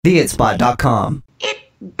TheItSpot.com. It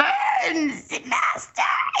burns, Master!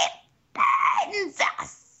 It burns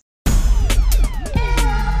us!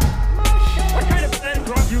 What kind of bad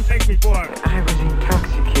drug do you take me for? I was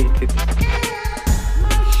intoxicated.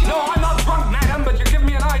 No, I'm not drunk, madam, but you give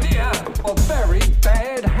me an idea. A very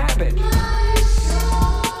bad habit. I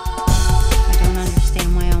don't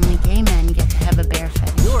understand why only gay men get to have a bear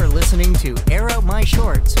fetish. You're listening to Air Out My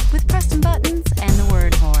Shorts. With Preston Buttons and the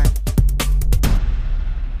word whore.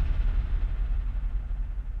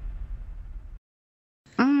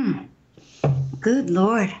 Good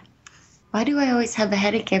Lord. Why do I always have a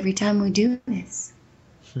headache every time we do this?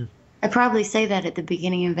 I probably say that at the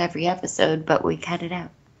beginning of every episode, but we cut it out.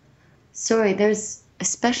 Sorry, there's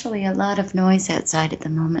especially a lot of noise outside at the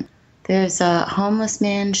moment. There's a homeless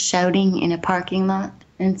man shouting in a parking lot,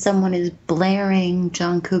 and someone is blaring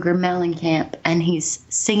John Cougar Mellencamp, and he's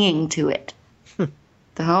singing to it.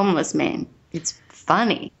 The homeless man. It's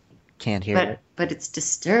funny. Can't hear it. But it's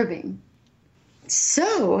disturbing.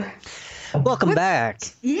 So... Welcome back.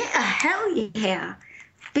 Yeah, hell yeah.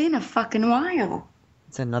 It's been a fucking while.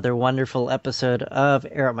 It's another wonderful episode of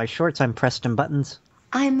Air Out My Shorts. I'm Preston Buttons.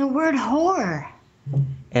 I'm the word whore.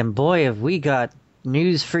 And boy, have we got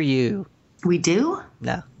news for you. We do?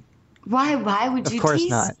 No. Why would you Of course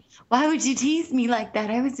not. Why would you tease me like that?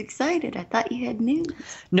 I was excited. I thought you had news.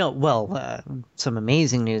 No, well, some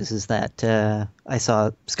amazing news is that I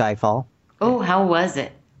saw Skyfall. Oh, how was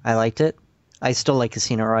it? I liked it. I still like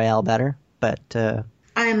Casino Royale better, but...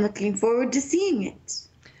 I'm looking forward to seeing it.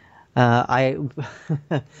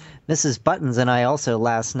 Mrs. Buttons and I also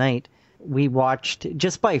last night, we watched,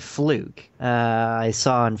 just by fluke, I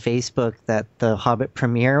saw on Facebook that the Hobbit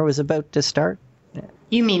premiere was about to start.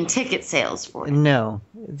 You mean ticket sales for it? No,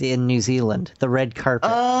 in New Zealand, the red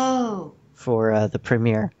carpet for the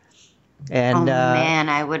premiere. And, man,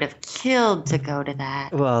 I would have killed to go to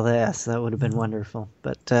that. Well, yes, that would have been wonderful.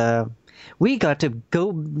 But we got to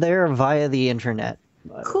go there via the internet.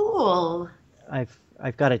 Cool. I've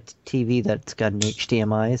got a TV that's got an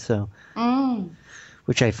HDMI, so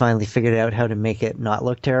which I finally figured out how to make it not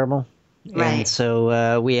look terrible. Right. And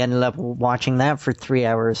so we ended up watching that for 3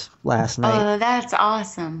 hours last night. Oh, that's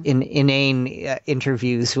awesome. In inane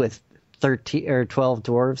interviews with 13 or 12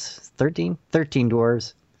 dwarves, 13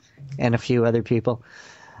 dwarves, and a few other people.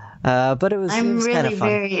 But it was I'm really really fun.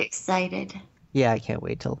 very excited. Yeah, I can't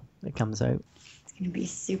wait till it comes out. It's going to be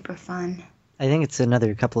super fun. I think it's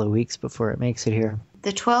another couple of weeks before it makes it here.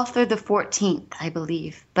 The 12th or the 14th, I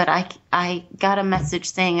believe. But I got a message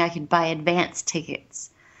saying I could buy advance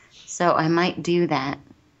tickets. So I might do that.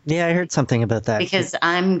 Yeah, I heard something about that. Because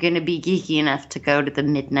I'm going to be geeky enough to go to the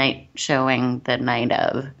midnight showing the night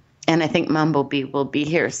of. And I think Mumblebee will be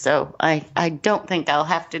here, so I don't think I'll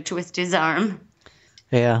have to twist his arm.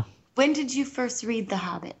 Yeah. When did you first read The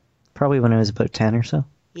Hobbit? Probably when I was about 10 or so.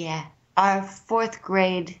 Yeah. Our 4th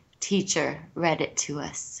grade teacher read it to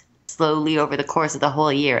us. Slowly over the course of the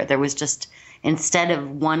whole year, there was just, instead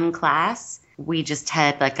of one class, we just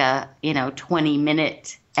had like a,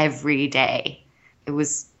 20-minute every day. It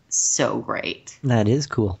was so great. That is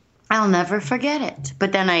cool. I'll never forget it.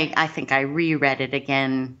 But then I think I reread it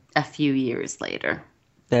again a few years later.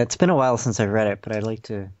 Yeah, it's been a while since I've read it, but I'd like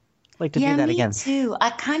to do that again. Me too.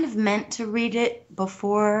 I kind of meant to read it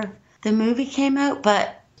before the movie came out,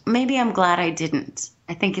 but maybe I'm glad I didn't.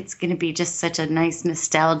 I think it's going to be just such a nice,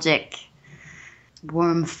 nostalgic,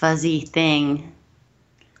 warm, fuzzy thing.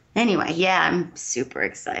 Anyway, yeah, I'm super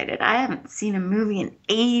excited. I haven't seen a movie in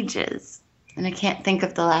ages. And I can't think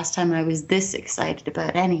of the last time I was this excited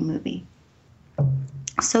about any movie.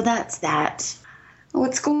 So that's that.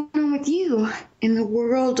 What's going on with you in the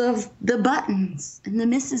world of the Buttons and the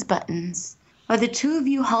Mrs. Buttons? Are the two of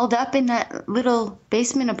you hauled up in that little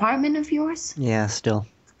basement apartment of yours? Yeah, still.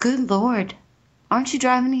 Good Lord. Aren't you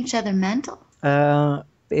driving each other mental?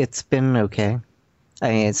 It's been okay. I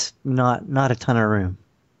mean, it's not a ton of room.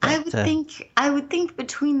 But, I would think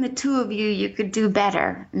between the two of you, you could do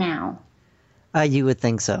better now. You would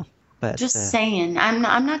think so, but Just saying. I'm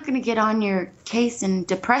not going to get on your case and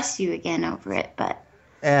depress you again over it, but...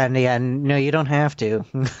 And yeah, no, you don't have to.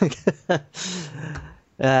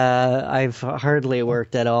 I've hardly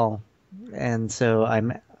worked at all, and so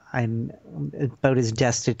I'm about as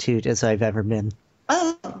destitute as I've ever been.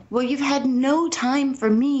 Oh, well, you've had no time for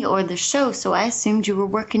me or the show, so I assumed you were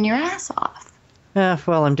working your ass off.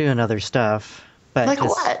 Well, I'm doing other stuff, but Like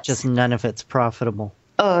what? just none of it's profitable.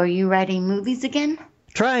 Oh, are you writing movies again?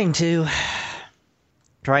 Trying to,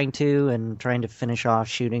 and trying to finish off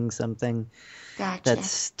shooting something Gotcha.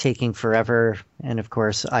 that's taking forever, and of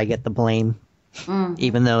course I get the blame,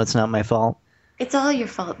 even though it's not my fault. It's all your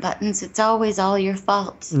fault, Buttons. It's always all your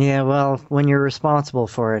fault. Yeah, well, when you're responsible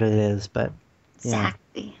for it, it is. But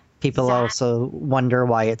Exactly. people Exactly. also wonder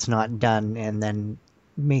why it's not done and then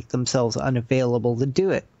make themselves unavailable to do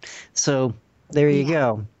it. So there you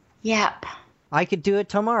go. Yep. I could do it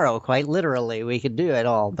tomorrow, quite literally. We could do it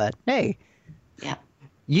all. But hey, Yep.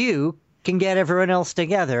 you can get everyone else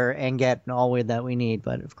together and get all that we need.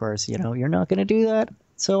 But of course, you're not going to do that.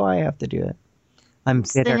 So I have to do it. I'm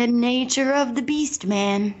bitter. The nature of the beast,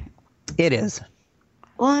 man. It is.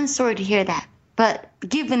 Well, I'm sorry to hear that. But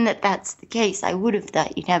given that that's the case, I would have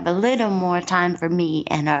thought you'd have a little more time for me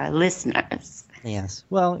and our listeners. Yes.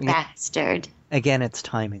 Well, Bastard. again, it's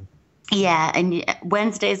timing. Yeah, and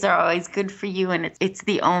Wednesdays are always good for you, and it's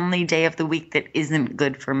the only day of the week that isn't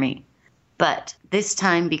good for me. But this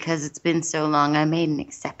time, because it's been so long, I made an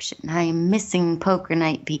exception. I am missing poker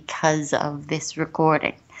night because of this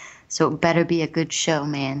recording. So it better be a good show,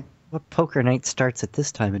 man. What poker night starts at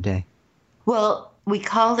this time of day? Well, we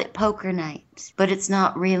call it poker night, but it's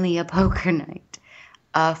not really a poker night.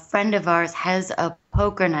 A friend of ours has a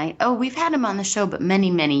poker night. Oh, we've had him on the show, but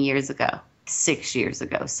many, many years ago. 6 years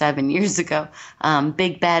ago, 7 years ago.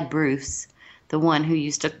 Big Bad Bruce, the one who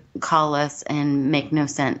used to call us and make no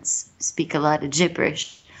sense, speak a lot of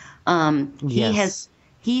gibberish. Yes.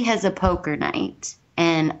 He has a poker night,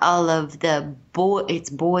 and all of it's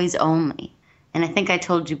boys only. And I think I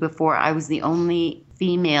told you before, I was the only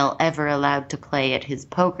female ever allowed to play at his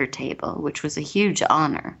poker table, which was a huge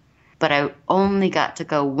honor. But I only got to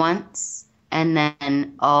go once, and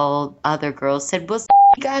then all other girls said, well,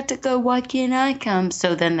 you got to go, why can't I come?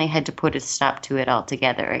 So then they had to put a stop to it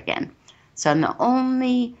altogether again. So I'm the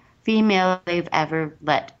only female they've ever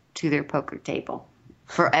let to their poker table.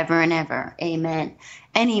 Forever and ever. Amen.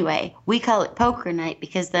 Anyway, we call it poker night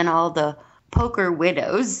because then all the poker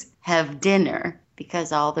widows have dinner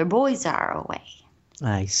because all their boys are away.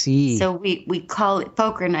 I see. So we call it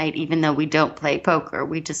poker night even though we don't play poker.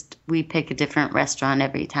 We pick a different restaurant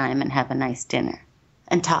every time and have a nice dinner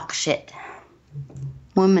and talk shit.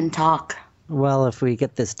 Women talk. Well, if we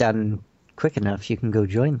get this done quick enough, you can go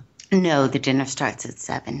join them. No, the dinner starts at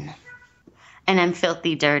 7. And I'm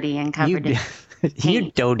filthy dirty and covered in You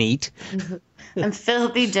paint. don't eat. I'm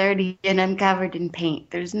filthy dirty and I'm covered in paint.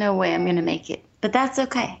 There's no way I'm going to make it. But that's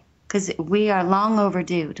okay because we are long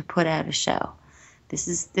overdue to put out a show. This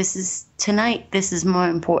is tonight. This is more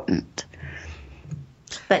important.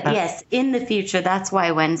 But yes, in the future, that's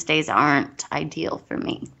why Wednesdays aren't ideal for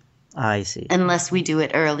me. I see. Unless we do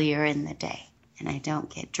it earlier in the day and I don't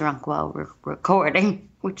get drunk while we're recording,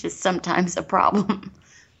 which is sometimes a problem.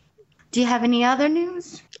 Do you have any other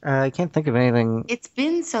news? I can't think of anything. It's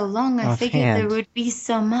been so long, I figured Offhand. there would be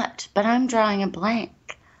so much, but I'm drawing a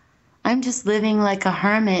blank. I'm just living like a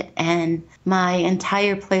hermit, and my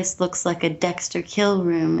entire place looks like a Dexter kill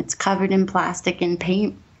room. It's covered in plastic and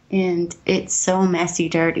paint, and it's so messy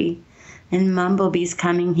dirty. And Mumblebee's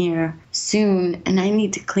coming here soon, and I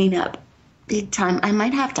need to clean up big time. I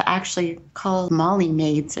might have to actually call Molly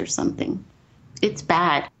maids or something. It's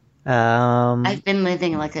bad. I've been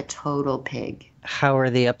living like a total pig. How are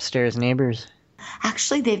the upstairs neighbors?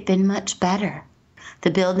 Actually, they've been much better.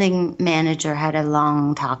 The building manager had a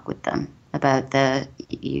long talk with them about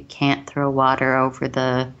you can't throw water over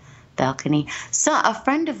the balcony. So a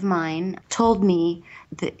friend of mine told me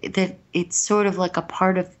that it's sort of like a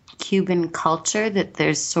part of Cuban culture that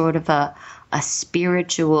there's sort of a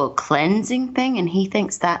spiritual cleansing thing, and he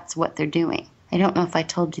thinks that's what they're doing. I don't know if I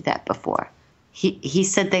told you that before. He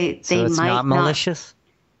said they So it's might not malicious?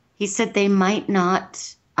 He said they might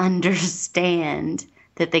not understand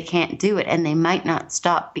that they can't do it, and they might not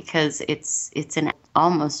stop because it's an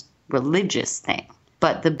almost religious thing.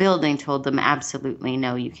 But the building told them absolutely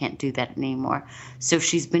no, you can't do that anymore. So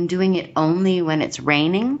she's been doing it only when it's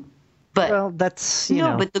raining. But Well, that's, you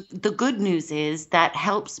know. but the good news is that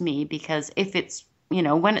helps me because if it's,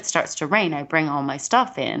 when it starts to rain, I bring all my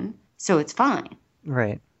stuff in, so it's fine.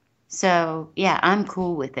 Right. So, yeah, I'm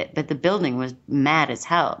cool with it. But the building was mad as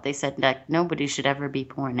hell. They said, like, nobody should ever be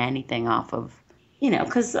pouring anything off of,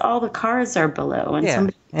 because all the cars are below. And Yeah,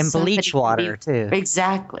 and bleach water, too.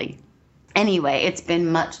 Exactly. Anyway, it's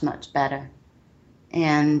been much, much better.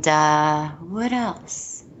 And what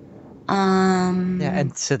else? Yeah,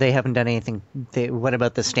 and so they haven't done anything. What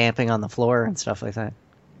about the stamping on the floor and stuff like that?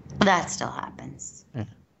 That still happens.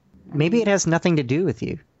 Maybe it has nothing to do with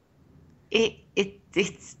you.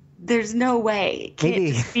 It's there's no way. It can't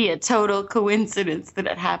Maybe. just be a total coincidence that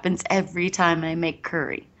it happens every time I make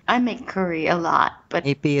curry. I make curry a lot, but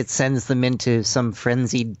Maybe it sends them into some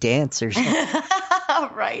frenzied dance or something.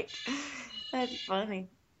 right. That's funny.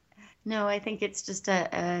 No, I think it's just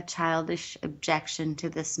a childish objection to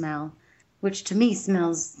the smell, which to me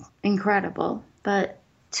smells incredible. But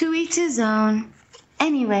to each his own.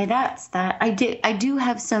 Anyway, that's that. I do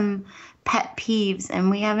have some pet peeves, and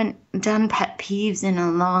we haven't done pet peeves in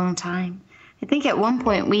a long time. I think at one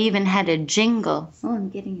point we even had a jingle. Oh, I'm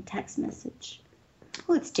getting a text message.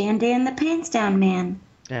 Oh, it's Dan the Pants Down Man.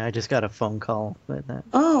 Yeah, I just got a phone call with that.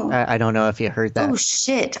 Oh. I don't know if you heard that. Oh,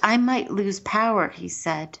 shit. I might lose power, he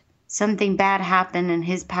said. Something bad happened and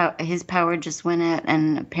his power just went out,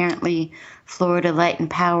 and apparently Florida Light and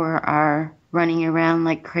Power are running around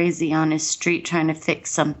like crazy on his street trying to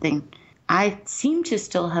fix something. I seem to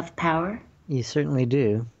still have power. You certainly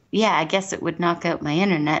do. Yeah, I guess it would knock out my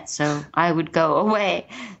internet, so I would go away.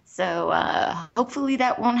 So hopefully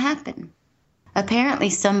that won't happen. Apparently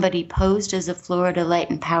somebody posed as a Florida Light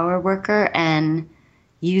and Power worker and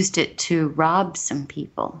used it to rob some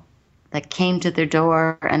people. Like came to their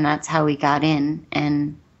door, and that's how he got in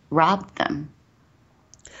and robbed them.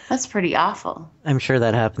 That's pretty awful. I'm sure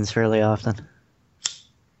that happens fairly often.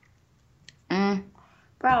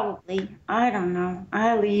 Probably. I don't know.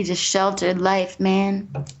 I lead a sheltered life,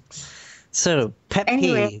 man. So, pet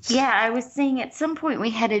Anyway, peeves. yeah, I was saying at some point we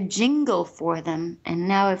had a jingle for them, and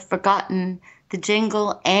now I've forgotten the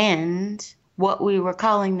jingle and what we were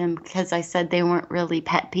calling them because I said they weren't really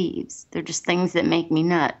pet peeves. They're just things that make me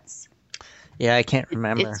nuts. Yeah, I can't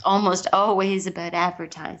remember. It's almost always about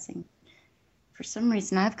advertising. For some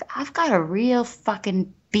reason, I've got a real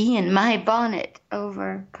fucking bee in my bonnet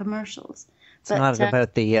over commercials. It's not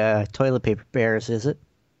about the toilet paper bears, is it?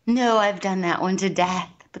 No, I've done that one to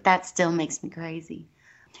death, but that still makes me crazy.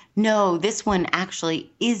 No, this one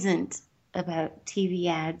actually isn't about TV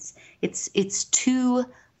ads. It's two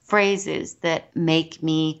phrases that make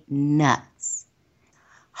me nuts.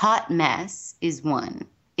 Hot mess is one.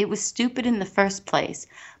 It was stupid in the first place,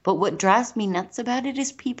 but what drives me nuts about it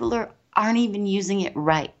is people aren't even using it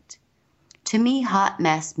right. To me, hot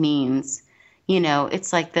mess means,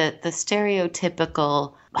 it's like the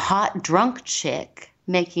stereotypical hot drunk chick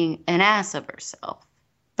making an ass of herself.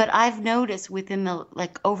 But I've noticed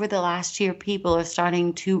over the last year, people are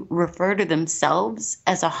starting to refer to themselves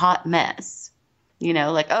as a hot mess.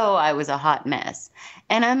 Oh, I was a hot mess.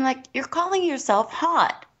 And I'm like, you're calling yourself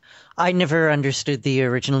hot. I never understood the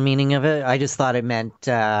original meaning of it. I just thought it meant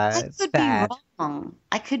bad. Be wrong.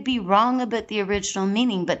 I could be wrong about the original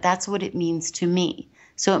meaning, but that's what it means to me.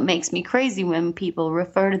 So it makes me crazy when people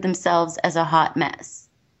refer to themselves as a hot mess.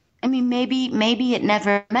 I mean, maybe it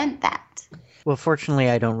never meant that. Well, fortunately,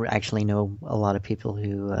 I don't actually know a lot of people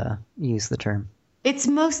who use the term. It's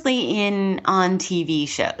mostly on TV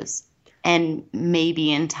shows. And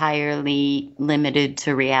maybe entirely limited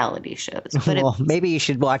to reality shows. But well, maybe you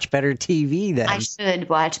should watch better TV then. I should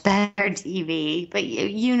watch better TV. But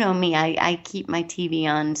you know me, I keep my TV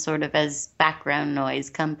on sort of as background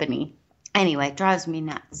noise company. Anyway, it drives me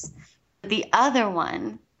nuts. The other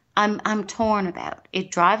one, I'm torn about.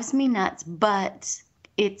 It drives me nuts, but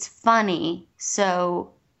it's funny.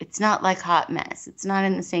 So it's not like hot mess. It's not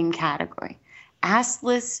in the same category.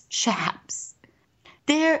 Assless chaps.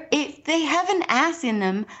 If they have an ass in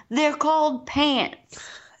them, they're called pants.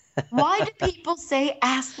 Why do people say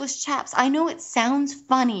assless chaps? I know it sounds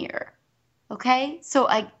funnier, okay? So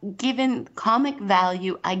given comic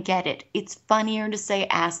value, I get it. It's funnier to say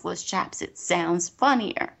assless chaps. It sounds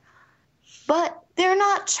funnier. But they're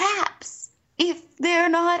not chaps if they're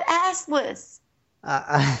not assless.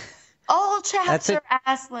 All chaps are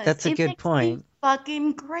assless. That's a good point. Me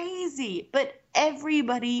fucking crazy. But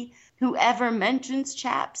everybody who ever mentions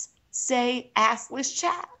chaps say assless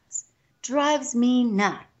chaps. Drives me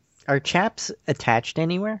nuts. Are chaps attached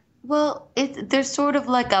anywhere? Well, they're sort of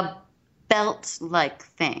like a belt-like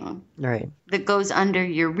thing. Right. That goes under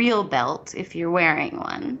your real belt if you're wearing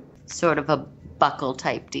one. Sort of a buckle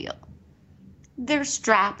type deal. They're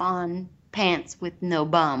strap-on pants with no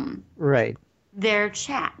bum. Right. They're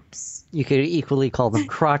chaps. You could equally call them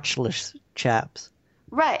crotchless chaps.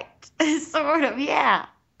 Right. Sort of, yeah.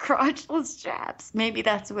 Crotchless chaps. Maybe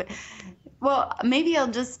that's what... Well, maybe I'll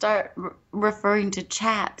just start referring to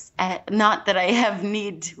chaps. Not that I have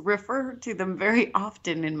need to refer to them very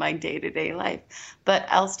often in my day-to-day life, but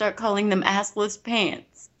I'll start calling them assless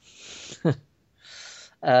pants.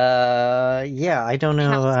 Yeah, I don't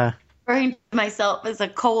know. I'm referring to myself as a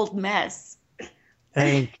cold mess.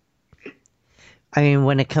 I mean,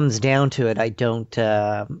 when it comes down to it, I don't...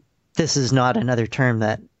 this is not another term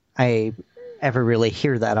that I ever really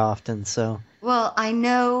hear that often, so... Well, I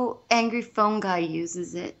know Angry Phone Guy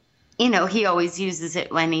uses it. He always uses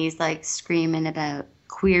it when he's, like, screaming about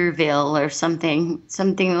Queerville or something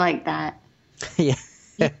like that. Yeah.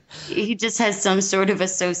 He just has some sort of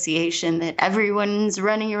association that everyone's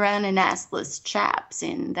running around in assless chaps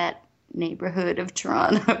in that neighborhood of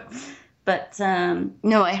Toronto. But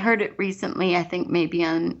no, I heard it recently, I think maybe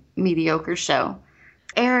on Mediocre Show.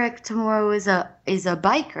 Eric tomorrow is a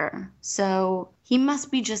biker, so he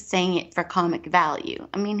must be just saying it for comic value.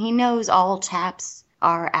 I mean, he knows all chaps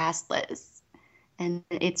are assless, and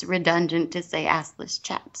it's redundant to say assless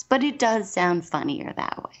chaps, but it does sound funnier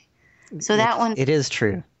that way. So that one, it is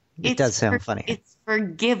true. It does sound funny. It's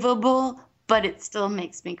forgivable, but it still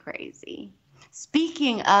makes me crazy.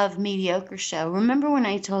 Speaking of Mediocre Show, remember when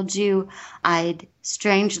I told you I'd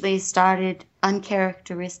strangely started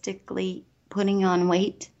uncharacteristically putting on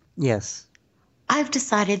weight? Yes. I've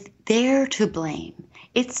decided they're to blame.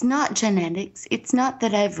 It's not genetics. It's not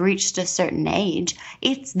that I've reached a certain age.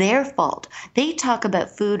 It's their fault. They talk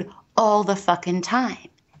about food all the fucking time.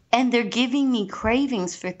 And they're giving me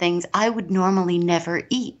cravings for things I would normally never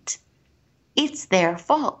eat. It's their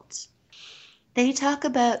fault. They talk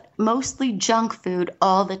about mostly junk food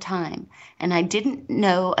all the time. And I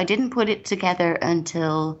didn't put it together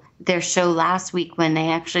until their show last week when they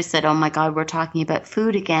actually said, oh my God, we're talking about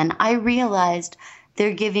food again. I realized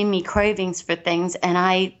they're giving me cravings for things and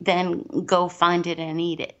I then go find it and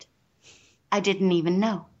eat it. I didn't even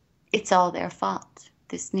know. It's all their fault,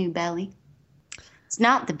 this new belly. It's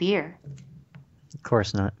not the beer. Of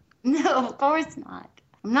course not. No, of course not.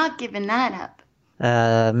 I'm not giving that up.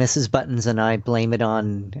 Mrs. Buttons and I blame it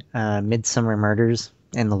on Midsummer Murders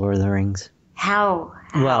and The Lord of the Rings. How?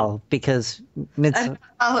 Well, because I'm not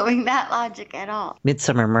following that logic at all.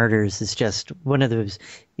 Midsummer Murders is just one of those,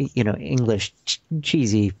 English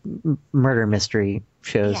cheesy murder mystery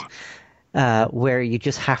shows where you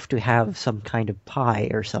just have to have some kind of pie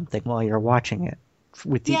or something while you're watching it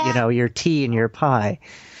with your tea and your pie.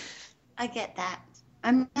 I get that.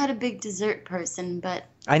 I'm not a big dessert person, but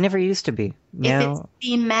I never used to be. Now, if it's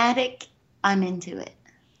thematic, I'm into it.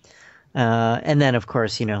 And then, of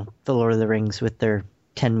course, The Lord of the Rings with their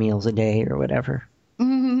 10 meals a day or whatever.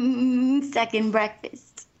 Second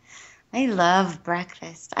breakfast. I love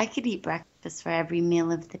breakfast. I could eat breakfast for every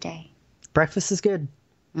meal of the day. Breakfast is good.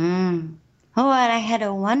 Oh, and I had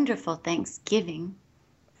a wonderful Thanksgiving.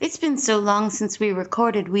 It's been so long since we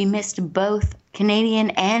recorded, we missed both Canadian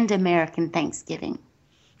and American Thanksgiving.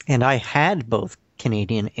 And I had both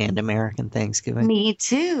Canadian and American Thanksgiving. Me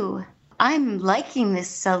too. I'm liking this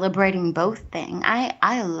celebrating both thing.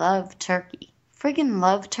 I love turkey. Friggin'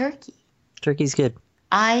 love turkey. Turkey's good.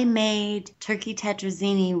 I made turkey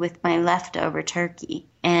tetrazzini with my leftover turkey.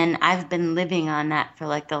 And I've been living on that for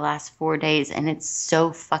like the last 4 days. And it's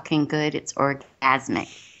so fucking good. It's orgasmic.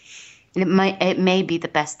 It may be the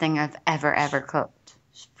best thing I've ever cooked.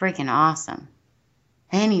 It's freaking awesome.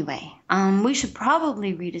 Anyway, we should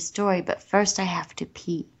probably read a story, but first I have to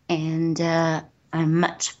pee. And I'm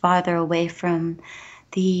much farther away from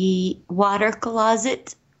the water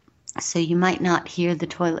closet, so you might not hear the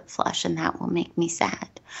toilet flush, and that will make me sad.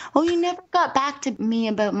 Oh, you never got back to me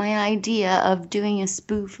about my idea of doing a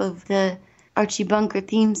spoof of the Archie Bunker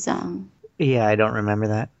theme song. Yeah, I don't remember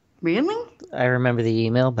that. Really? I remember the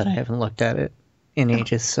email, but I haven't looked at it in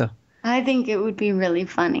ages, so. I think it would be really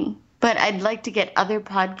funny. But I'd like to get other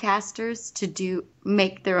podcasters to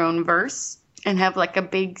make their own verse and have like a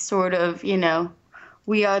big sort of,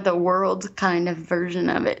 We Are the World kind of version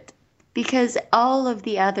of it. Because all of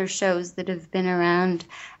the other shows that have been around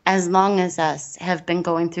as long as us have been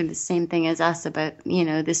going through the same thing as us about,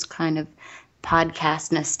 this kind of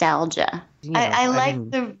podcast nostalgia. I like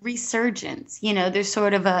the resurgence. There's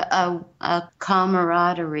sort of a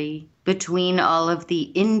camaraderie between all of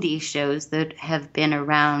the indie shows that have been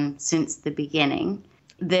around since the beginning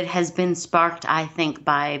that has been sparked, I think,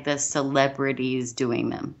 by the celebrities doing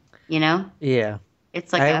them, Yeah.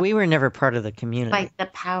 It's like we were never part of the community. Like the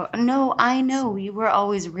power. No, I know. We were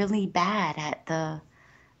always really bad at the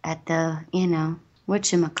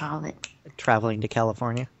whatchamacallit. Traveling to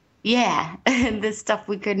California. Yeah, the stuff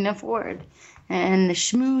we couldn't afford. And the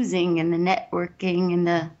schmoozing and the networking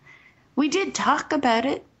and we did talk about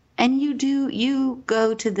it. And you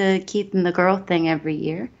go to the Keith and the Girl thing every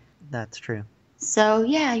year. That's true. So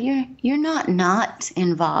yeah, you're not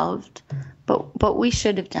involved, but we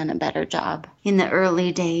should have done a better job in the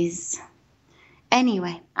early days.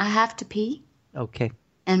 Anyway, I have to pee. Okay.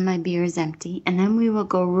 And my beer is empty, and then we will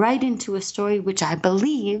go right into a story which I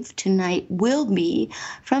believe tonight will be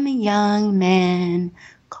from a young man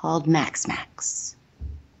called Max Max.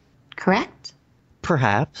 Correct?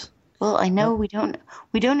 Perhaps. Well, I know we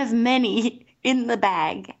don't have many in the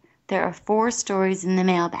bag. There are 4 stories in the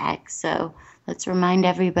mailbag, so let's remind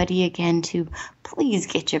everybody again to please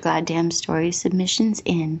get your goddamn story submissions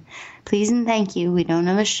in. Please and thank you. We don't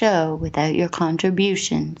have a show without your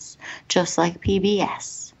contributions, just like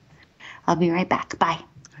PBS. I'll be right back. Bye.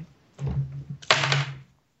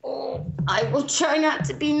 Oh, I will try not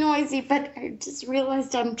to be noisy, but I just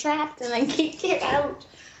realized I'm trapped and I can't get out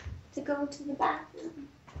to go to the bathroom.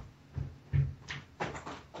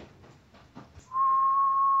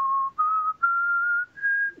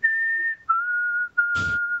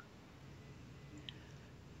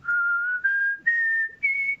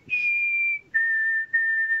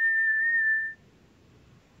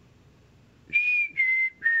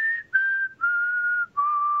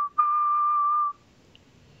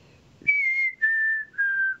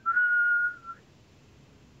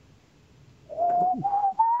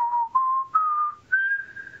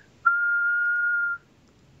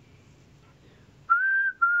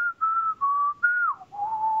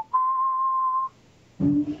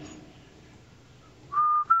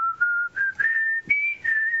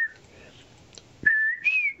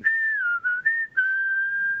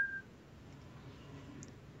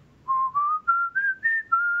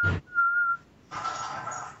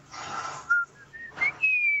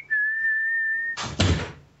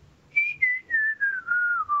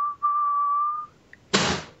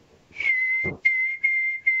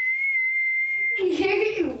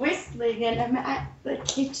 And I'm at the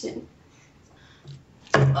kitchen.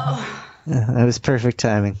 Oh. Yeah, that was perfect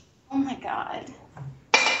timing. Oh my god.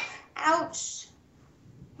 Ouch.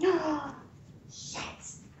 Oh, shit.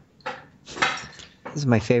 This is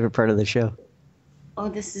my favorite part of the show. Oh,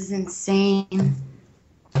 this is insane.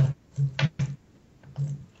 I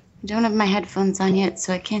don't have my headphones on yet,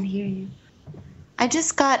 so I can't hear you. I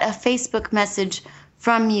just got a Facebook message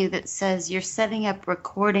from you that says you're setting up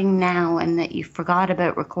recording now and that you forgot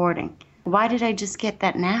about recording. Why did I just get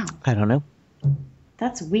that now? I don't know.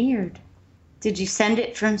 That's weird. Did you send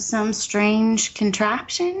it from some strange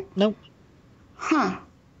contraption? Nope. Huh.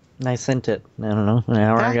 I sent it, I don't know, an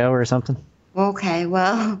hour ago or something. Okay,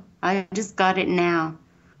 well, I just got it now.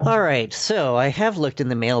 All right, so I have looked in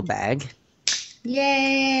the mailbag.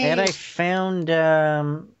 Yay! And I found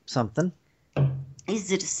something.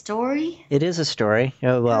 Is it a story? It is a story.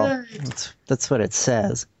 Oh, well, that's what it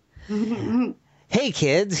says. Hey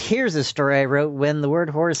kids, here's a story I wrote when the Word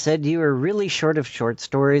Horse said you were really short of short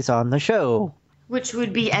stories on the show. Which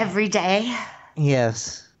would be every day.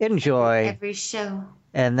 Yes. Enjoy. Every show.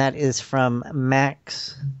 And that is from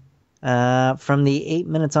Max from the 8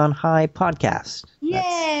 Minutes on High podcast.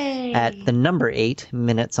 Yay! That's at the number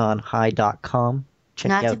 8minutesonhigh.com. Check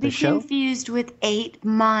Not out to be the show. confused with 8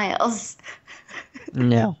 miles.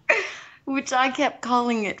 No. Which I kept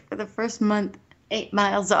calling it for the first month, 8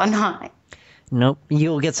 miles on high. Nope.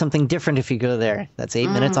 You'll get something different if you go there. That's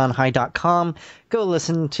 8minutesonhigh.com. Go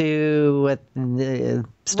listen to what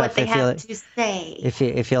stuff what they have to say.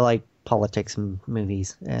 If you like politics and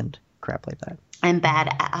movies and crap like that. And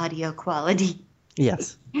bad audio quality.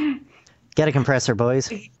 Yes. Get a compressor, boys.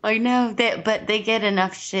 I know, but they get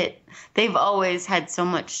enough shit. They've always had so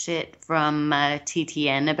much shit from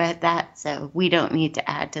TTN about that, so we don't need to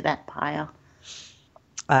add to that pile.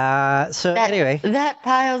 Anyway. That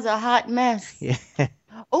pile's a hot mess. Yeah.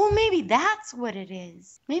 Oh, maybe that's what it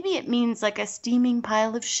is. Maybe it means like a steaming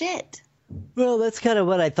pile of shit. Well, that's kind of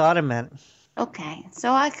what I thought it meant. Okay,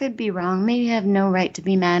 so I could be wrong. Maybe I have no right to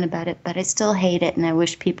be mad about it, but I still hate it, and I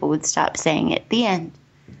wish people would stop saying it. The end.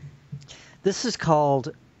 This is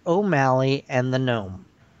called O'Malley and the Gnome.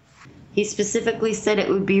 He specifically said it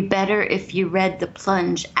would be better if you read the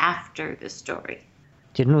plunge after the story.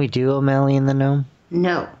 Didn't we do O'Malley and the Gnome?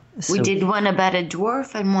 No. We did one about a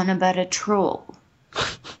dwarf and one about a troll.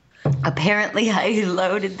 Apparently, I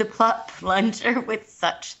loaded the plot plunger with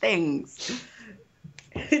such things.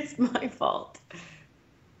 It's my fault.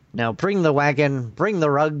 Now bring the wagon, bring the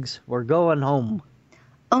rugs, we're going home.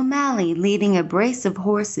 O'Malley leading a brace of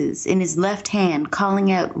horses in his left hand,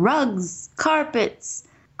 calling out, "Rugs, carpets,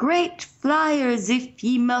 great flyers if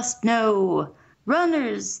ye must know,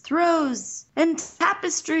 runners, throws, and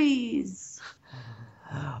tapestries."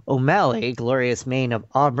 O'Malley, glorious mane of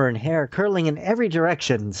auburn hair curling in every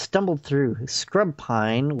direction, stumbled through scrub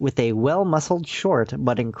pine with a well-muscled, short,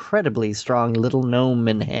 but incredibly strong little gnome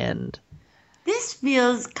in hand. This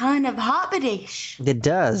feels kind of hobbitish. It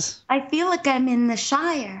does. I feel like I'm in the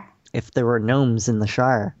Shire. If there were gnomes in the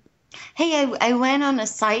Shire. Hey, I went on a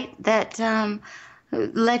site that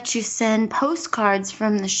let you send postcards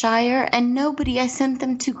from the Shire, and nobody I sent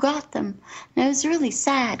them to got them. And I was really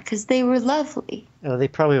sad because they were lovely. Oh, they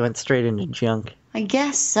probably went straight into junk. I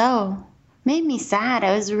guess so. Made me sad.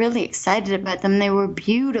 I was really excited about them. They were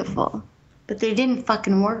beautiful. But they didn't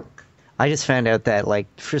fucking work. I just found out that, like,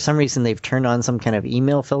 for some reason they've turned on some kind of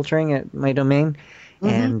email filtering at my domain,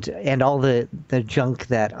 and all the junk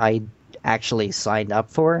that I actually signed up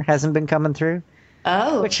for hasn't been coming through.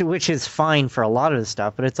 Oh. Which is fine for a lot of the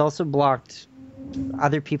stuff, but it's also blocked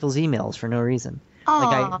other people's emails for no reason.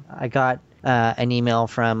 Aw. Like I got an email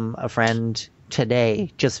from a friend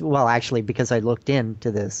today, actually because I looked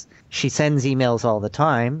into this. She sends emails all the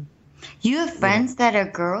time. You have friends that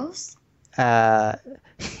are girls?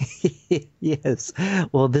 Yes.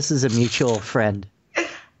 Well, this is a mutual friend.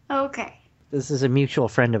 Okay. This is a mutual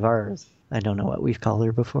friend of ours. I don't know what we've called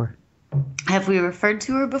her before. Have we referred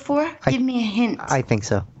to her before? Give me a hint. I think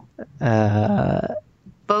so.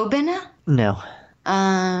 Bobina? No.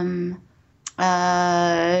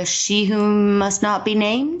 She who must not be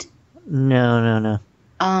named? No.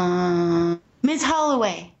 Ms.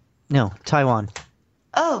 Holloway. No, Taiwan.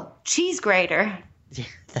 Oh, cheese grater.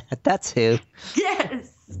 That's who.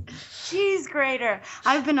 Yes, cheese grater.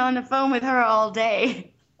 I've been on the phone with her all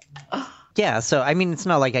day. Yeah, so I mean, it's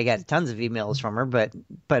not like I get tons of emails from her, but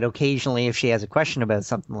occasionally, if she has a question about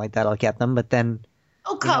something like that, I'll get them. But then,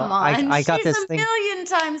 Oh, come on. I got She's this a thing. million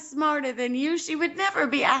times smarter than you. She would never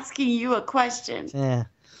be asking you a question. Yeah.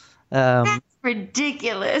 That's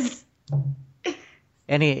ridiculous.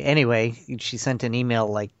 Anyway, she sent an email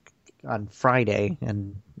like on Friday,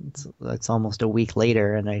 and it's almost a week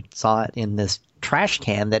later, and I saw it in this trash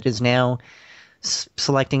can that is now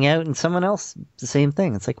selecting out, and someone else the same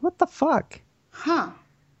thing. It's like, what the fuck? Huh.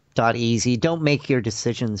 .easy. Don't make your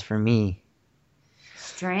decisions for me.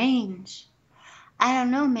 Strange. I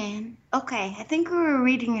don't know, man. Okay, I think we were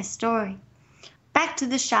reading a story. Back to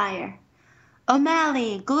the Shire.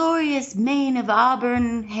 O'Malley, glorious mane of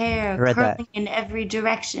auburn hair read curling that. in every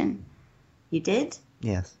direction. You did?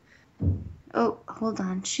 Yes. Oh, hold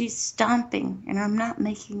on. She's stomping, and I'm not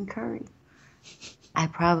making curry. I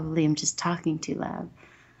probably am just talking too loud.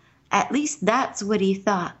 At least that's what he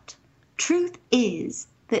thought. Truth is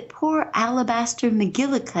that poor Alabaster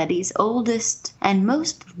McGillicuddy's oldest and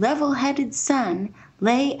most level-headed son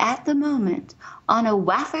lay at the moment on a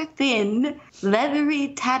wafer-thin,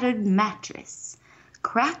 leathery, tattered mattress,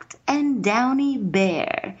 cracked and downy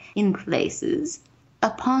bare in places,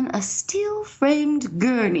 upon a steel-framed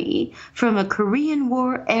gurney from a Korean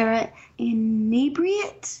War-era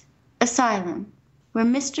inebriate asylum, where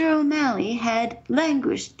Mr. O'Malley had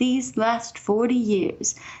languished these last 40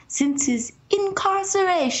 years since his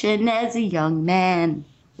incarceration as a young man.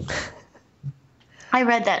 I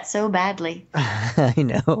read that so badly. I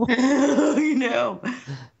know. I know.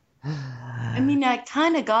 I mean, I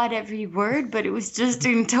kind of got every word, but it was just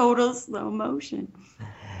in total slow motion.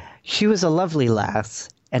 She was a lovely lass,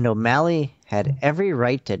 and O'Malley had every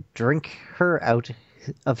right to drink her out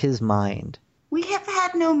of his mind. We have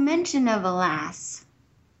had no mention of a lass.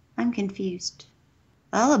 I'm confused.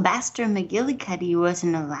 Alabaster McGillicuddy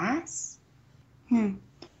wasn't a lass?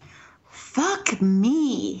 Fuck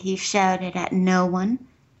me, he shouted at no one.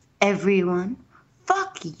 Everyone.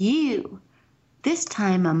 Fuck you. This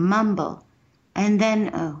time a mumble. And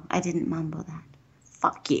then, oh, I didn't mumble that.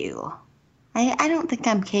 Fuck you. I don't think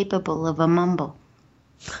I'm capable of a mumble.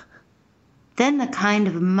 Then the kind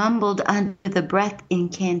of mumbled under the breath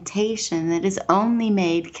incantation that is only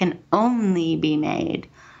made can only be made,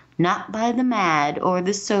 not by the mad or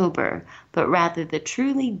the sober, but rather the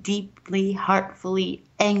truly deeply, heartfully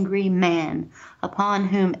angry man, upon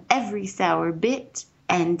whom every sour bit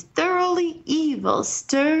and thoroughly evil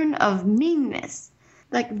stern of meanness,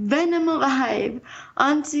 like venom alive,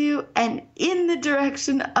 onto and in the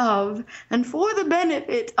direction of, and for the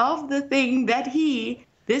benefit of the thing that he,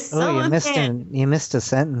 this sullen man... you missed a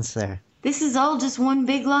sentence there. This is all just one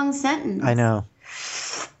big long sentence. I know.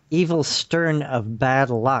 Evil stern of bad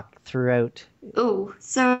luck throughout. Oh,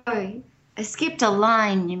 sorry. I skipped a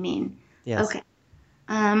line, you mean? Yes. Okay.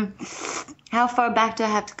 How far back do I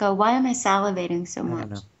have to go? Why am I salivating so much? I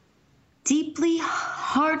don't know. Deeply,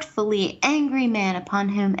 heartfully angry man upon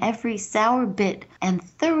whom every sour bit and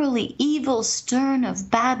thoroughly evil stern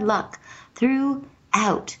of bad luck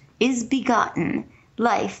throughout is begotten.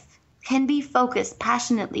 Life can be focused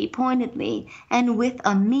passionately, pointedly, and with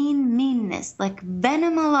a mean meanness like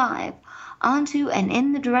venom alive, onto and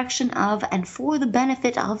in the direction of and for the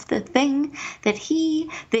benefit of the thing that he,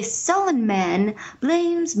 this sullen man,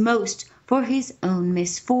 blames most for his own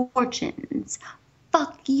misfortunes.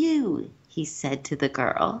 Fuck you, he said to the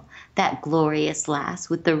girl, that glorious lass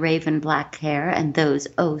with the raven black hair and those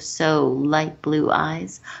oh so light blue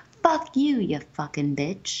eyes. Fuck you, you fucking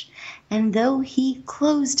bitch. And though he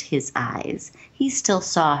closed his eyes, he still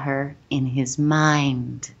saw her in his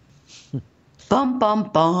mind. Bum, bum,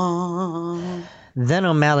 bum. Then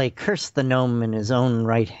O'Malley cursed the gnome in his own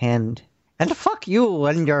right hand. And fuck you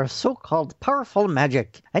and your so-called powerful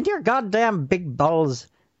magic, and your goddamn big balls,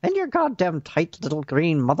 and your goddamn tight little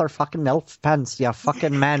green motherfucking elf pants, you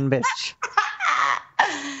fucking man bitch.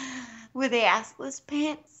 Were they assless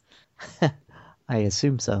pants? I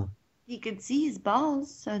assume so. He could see his balls,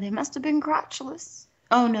 so they must have been crotchless.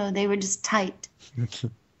 Oh no, they were just tight.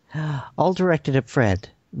 All directed at Fred,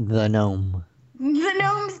 the gnome. The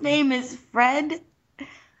gnome's name is Fred?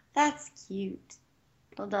 That's cute.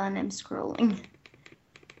 Hold on, I'm scrolling.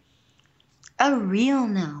 A real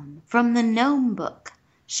gnome from the Gnome Book.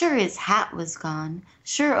 Sure his hat was gone.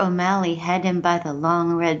 Sure O'Malley had him by the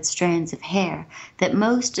long red strands of hair that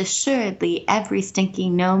most assuredly every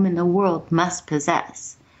stinking gnome in the world must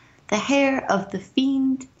possess. The hair of the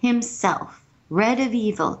fiend himself, red of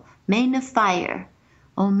evil, mane of fire.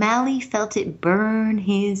 O'Malley felt it burn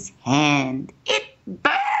his hand. It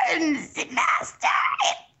burns, master!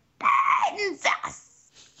 It burns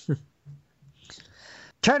us!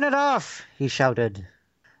 Turn it off! He shouted.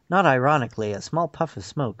 Not ironically, a small puff of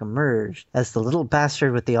smoke emerged as the little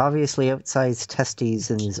bastard with the obviously outsized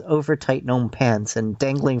testes in his over-tight gnome pants and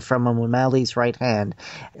dangling from O'Malley's right hand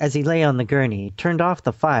as he lay on the gurney, turned off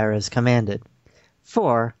the fire as commanded.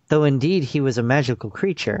 For, though indeed he was a magical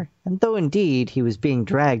creature, and though indeed he was being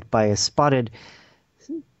dragged by a spotted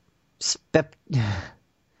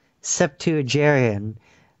septuagenarian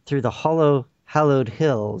through the hollow, hallowed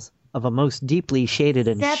hills of a most deeply shaded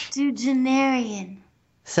and... Septuagenarian.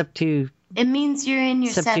 It means you're in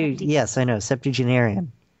your 70s. Yes, I know.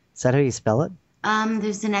 Septuagenarian. Is that how you spell it?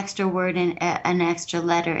 There's an extra word and an extra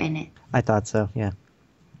letter in it. I thought so, yeah.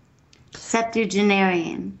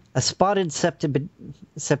 Septuagenarian. A spotted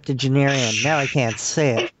septuagenarian. Now I can't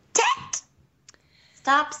say it.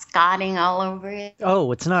 Stop scotting all over it.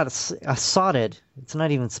 Oh, it's not a sotted. It's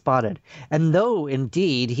not even spotted. And though,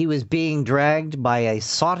 indeed, he was being dragged by a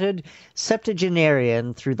sotted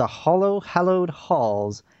septuagenarian through the hollow, hallowed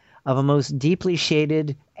halls of a most deeply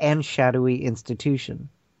shaded and shadowy institution,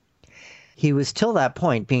 he was till that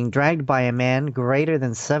point being dragged by a man greater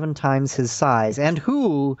than 7 times his size, and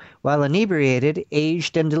who, while inebriated,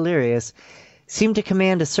 aged, and delirious, seemed to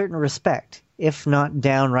command a certain respect, if not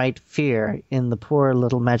downright fear, in the poor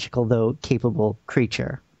little magical though capable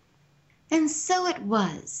creature. And so it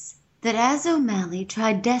was that as O'Malley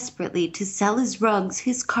tried desperately to sell his rugs,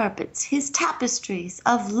 his carpets, his tapestries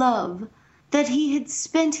of love, that he had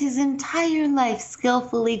spent his entire life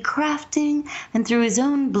skillfully crafting and through his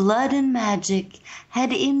own blood and magic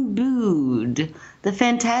had imbued the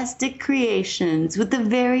fantastic creations with the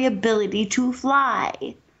very ability to fly,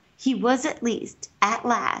 he was at least, at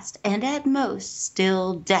last, and at most,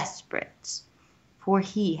 still desperate, for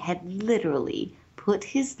he had literally put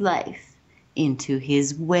his life into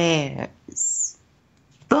his wares.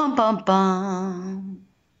 Bum, bum, bum.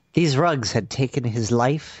 These rugs had taken his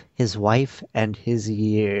life, his wife, and his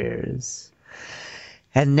years.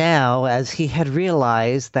 And now, as he had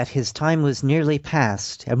realized that his time was nearly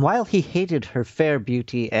past, and while he hated her fair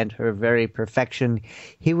beauty and her very perfection,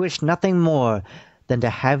 he wished nothing more than to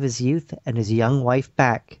have his youth and his young wife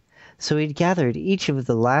back. So he'd gathered each of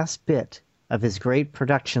the last bit of his great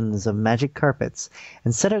productions of magic carpets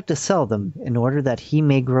and set out to sell them in order that he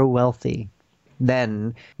may grow wealthy.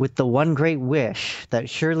 Then, with the one great wish that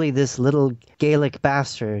surely this little Gaelic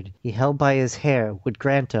bastard he held by his hair would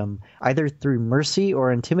grant him, either through mercy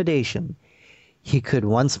or intimidation, he could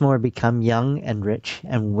once more become young and rich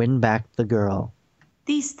and win back the girl.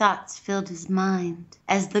 These thoughts filled his mind.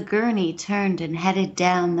 As the gurney turned and headed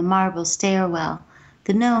down the marble stairwell,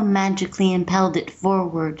 the gnome magically impelled it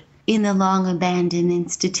forward in the long-abandoned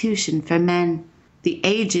institution for men. The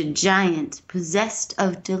aged giant, possessed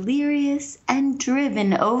of delirious and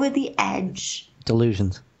driven over the edge.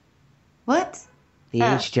 Delusions. What? The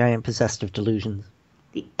aged giant possessed of delusions.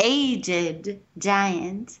 The aged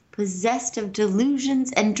giant, possessed of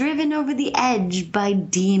delusions and driven over the edge by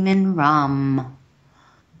demon rum.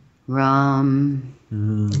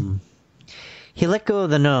 He let go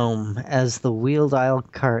of the gnome as the wheeled aisle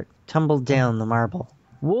cart tumbled down the marble.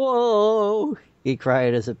 Whoa! He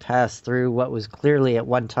cried as it passed through what was clearly at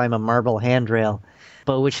one time a marble handrail,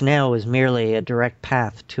 but which now was merely a direct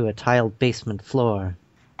path to a tiled basement floor.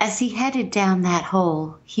 As he headed down that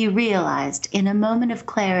hole, he realized, in a moment of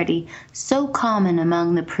clarity so common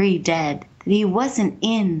among the pre-dead, that he wasn't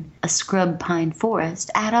in a scrub pine forest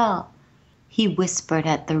at all. He whispered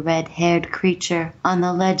at the red-haired creature on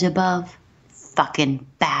the ledge above. Fucking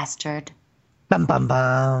bastard. Bum bum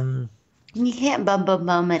bum. You can't bum bum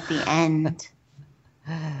bum at the end.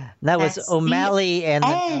 That was That's O'Malley and the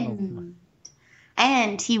end. gnome.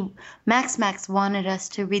 And Max wanted us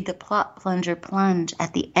to read the plot plunger plunge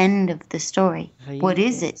at the end of the story. What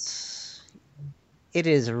is it? It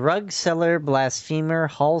is rug seller, blasphemer,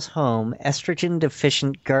 hauls home, estrogen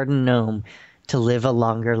deficient garden gnome to live a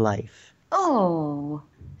longer life. Oh,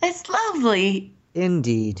 that's lovely.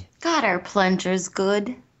 Indeed. God, our plunger's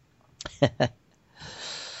good.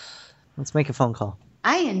 Let's make a phone call.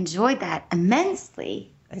 I enjoyed that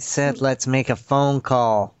immensely. I said let's make a phone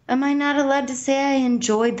call. Am I not allowed to say I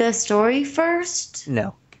enjoyed the story first?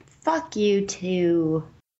 No. Fuck you too.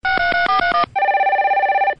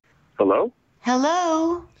 Hello?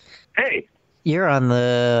 Hello? Hey. You're on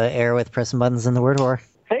the air with Pressing Buttons and the Word Whore.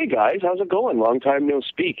 Hey, guys. How's it going? Long time no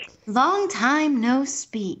speak. Long time no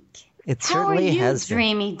speak. It How certainly are you, has been.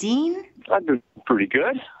 Dreamy Dean? I've been pretty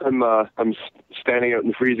good. I'm standing out in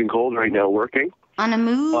the freezing cold right now working. On a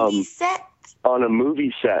movie set? On a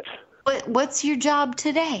movie set. What's your job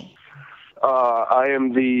today? I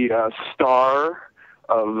am the star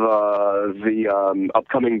of the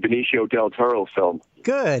upcoming Benicio del Toro film.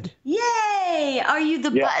 Good. Yay! Are you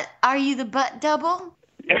the butt? Are you the butt double?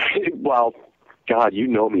 Well, God, you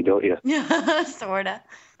know me, don't you? Sorta.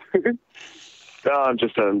 I'm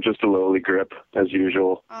just a lowly grip as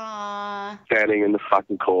usual. Standing in the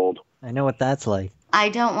fucking cold. I know what that's like. I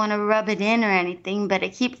don't want to rub it in or anything, but I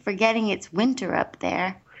keep forgetting it's winter up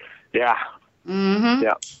there. Yeah. Mm-hmm.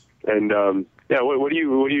 Yeah. And what are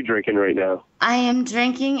you drinking right now? I am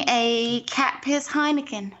drinking a cat piss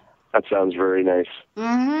Heineken. That sounds very nice.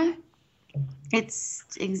 Mm-hmm. It's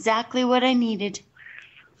exactly what I needed.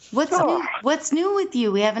 What's new? What's new with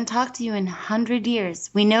you? We haven't talked to you in 100 years.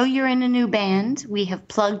 We know you're in a new band. We have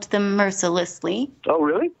plugged them mercilessly. Oh,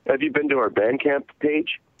 really? Have you been to our Bandcamp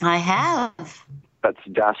page? I have. That's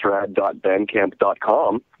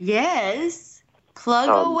dasrad.bandcamp.com. Yes.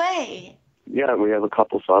 Plug away. Yeah, we have a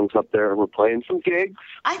couple songs up there. We're playing some gigs.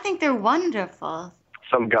 I think they're wonderful.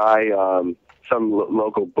 Some guy,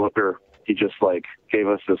 local booker, he just gave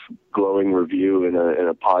us this glowing review in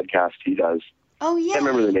a podcast he does. Oh yeah. I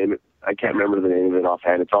can't remember the name of it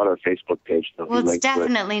offhand. It's on our Facebook page. So well, it's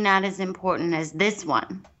definitely not as important as this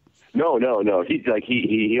one. No. He's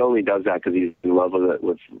he only does that because he's in love with it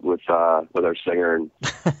with our singer. And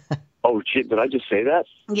oh shit! Did I just say that?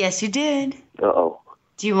 Yes, you did. Uh-oh.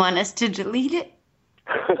 Do you want us to delete it?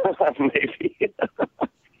 Maybe.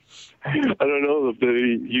 I don't know if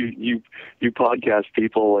you podcast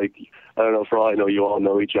people I don't know. For all I know, you all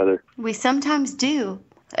know each other. We sometimes do.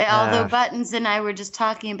 Although Buttons and I were just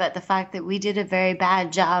talking about the fact that we did a very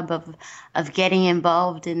bad job of getting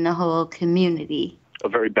involved in the whole community. A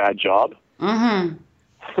very bad job? Mm-hmm.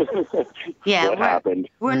 Yeah. What happened?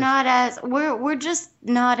 We're just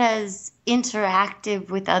not as interactive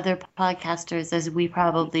with other podcasters as we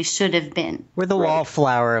probably should have been. We're the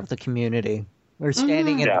wallflower of the community. We're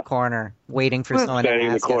standing in the corner, waiting for someone to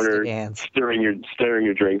ask us to dance. Stirring your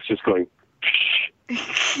drinks, just going.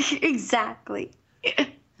 Exactly.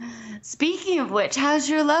 Speaking of which, how's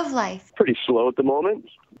your love life? Pretty slow at the moment.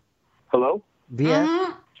 Hello?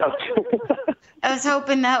 Yeah. I was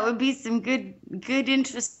hoping that would be some good,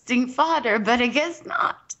 interesting fodder, but I guess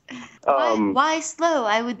not. Why slow?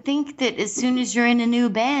 I would think that as soon as you're in a new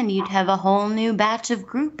band, you'd have a whole new batch of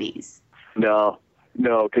groupies. No,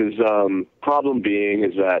 because problem being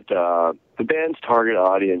is that the band's target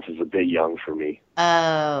audience is a bit young for me.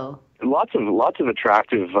 Oh. Lots of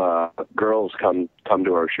attractive girls come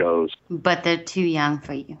to our shows. But they're too young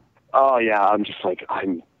for you. Oh yeah, I'm just I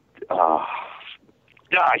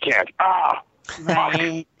can't.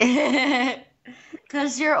 Right.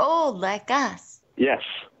 Because you're old like us. Yes.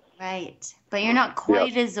 Right. But you're not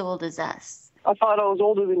quite as old as us. I thought I was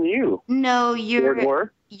older than you. No, you're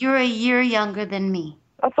a year younger than me.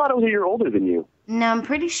 I thought I was a year older than you. No, I'm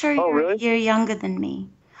pretty sure you're a year younger than me.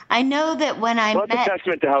 I know that when that's a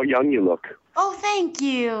testament to how young you look. Oh, thank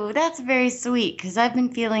you. That's very sweet, because I've been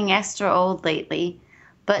feeling extra old lately.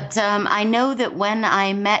 But I know that when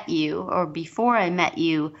I met you, or before I met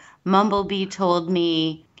you, Mumblebee told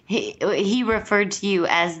me he referred to you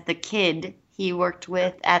as the kid he worked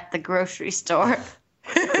with at the grocery store.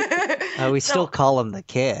 We still call him the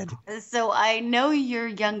kid. So I know you're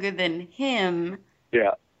younger than him.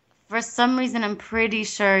 Yeah. For some reason, I'm pretty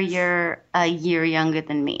sure you're a year younger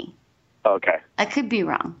than me. Okay. I could be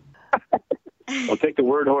wrong. I'll take the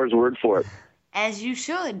word whore's word for it. As you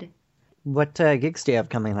should. What gigs do you have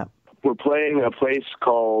coming up? We're playing a place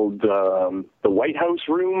called the White House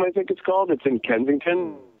Room, I think it's called. It's in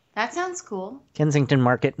Kensington. That sounds cool. Kensington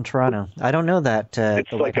Market in Toronto. I don't know that.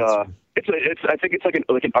 It's the like White House Room. I think it's like an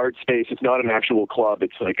art space. It's not an actual club.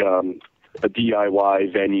 It's like a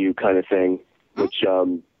DIY venue kind of thing, which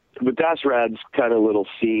But Das Rad's kind of little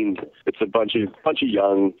scene. It's a bunch of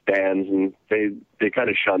young bands, and they kind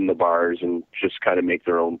of shun the bars and just kind of make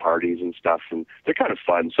their own parties and stuff. And they're kind of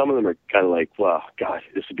fun. Some of them are kind of like, well, God,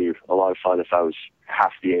 this would be a lot of fun if I was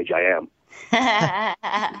half the age I am.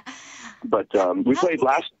 But we played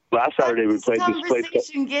last Saturday. We played this place.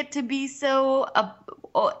 Conversation get to be so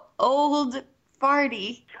old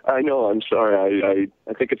farty. I know. I'm sorry.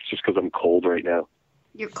 I think it's just because I'm cold right now.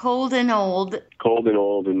 You're cold and old. Cold and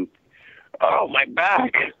old, and oh, my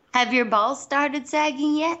back. Have your balls started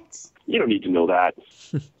sagging yet? You don't need to know that.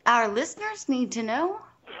 Our listeners need to know.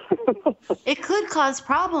 It could cause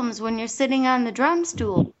problems when you're sitting on the drum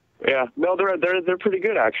stool. Yeah. No, they're pretty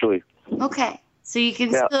good actually. Okay. So you can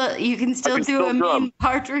still do still a drum. mean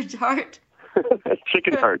partridge heart.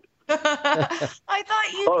 Chicken heart. I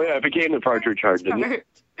thought you. Oh yeah, it became the partridge heart, didn't it?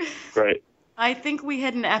 Right. I think we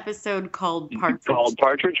had an episode called Partridge. Called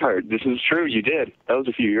Partridge Heart. This is true. You did. That was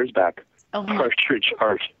a few years back. Oh my. Partridge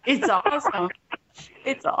Heart. It's awesome.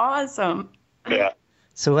 It's awesome. Yeah.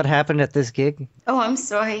 So what happened at this gig Oh, I'm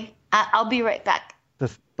sorry. I'll be right back.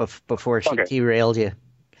 before she Okay. derailed you?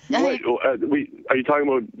 Wait, are you talking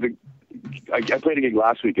about the? I played a gig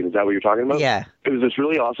last weekend. Is that what you're talking about? Yeah. It was this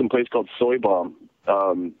really awesome place called Soy Bomb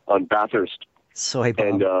on Bathurst. Soy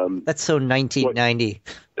bomb. And That's so 1990.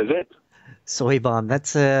 is it? Soy bomb.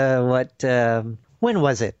 That's what? When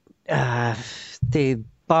was it?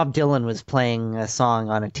 Bob Dylan was playing a song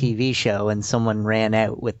on a TV show, and someone ran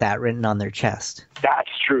out with that written on their chest. That's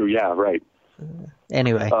true. Yeah. Right.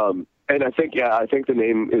 Anyway, And I think the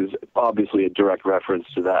name is obviously a direct reference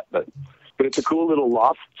to that, but it's a cool little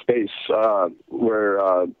loft space where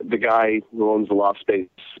the guy who owns the loft space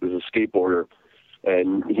is a skateboarder,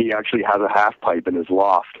 and he actually has a half pipe in his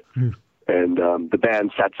loft, and the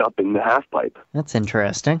band sets up in the half pipe. that's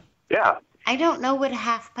interesting. Yeah, I don't know what a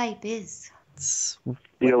half pipe is.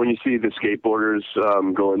 you know when you see the skateboarders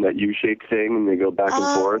go in that U-shaped thing and they go back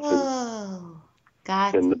and forth, Oh,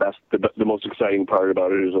 God. and the most exciting part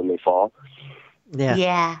about it is when they fall. Yeah.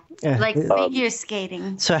 Yeah. Yeah. Like figure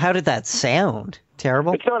skating. So how did that sound?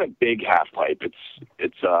 Terrible? It's not a big half pipe.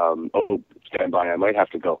 It's stand by. I might have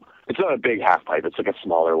to go. It's not a big half pipe. It's like a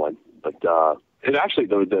smaller one. But it actually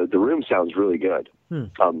the room sounds really good. I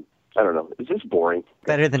don't know. Is this boring?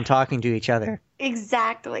 Better than talking to each other.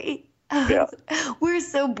 Exactly. Yeah. We're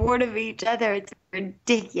so bored of each other. It's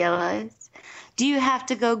ridiculous. Do you have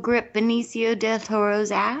to go grip Benicio del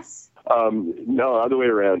Toro's ass? No, other way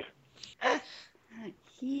around.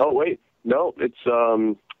 Oh wait, no. It's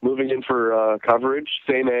moving in for coverage.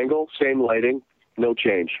 Same angle, same lighting, no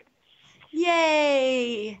change.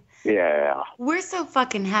 Yay! Yeah. We're so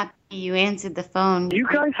fucking happy you answered the phone. You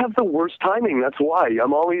guys have the worst timing. That's why.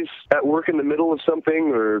 I'm always at work in the middle of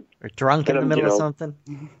something or Or drunk in the middle of know,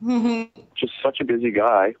 something? just such a busy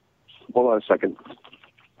guy. Hold on a second.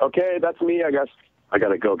 Okay, that's me, I guess. I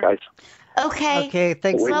gotta go, guys. Okay. Okay,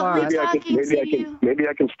 thanks a Wait, lot. maybe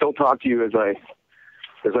I can still talk to you as I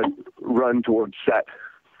run towards set.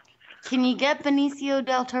 Can you get Benicio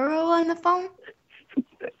del Toro on the phone?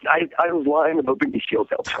 I was lying about Benicio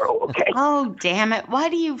del Toro, okay? Oh, damn it. Why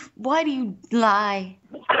do you lie?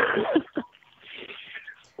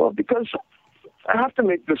 Well, because I have to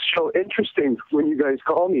make this show interesting when you guys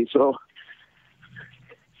call me, so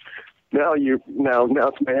now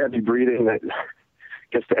it's my heavy breathing that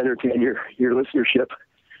gets to entertain your listenership.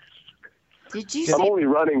 Did you I'm say only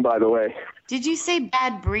running, by the way. Did you say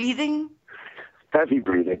bad breathing? Heavy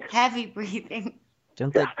breathing. Heavy breathing.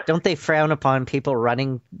 Don't they frown upon people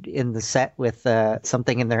running in the set with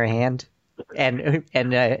something in their hand and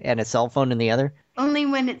a cell phone in the other? Only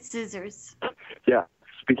when it's scissors. Yeah.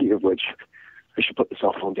 Speaking of which, I should put the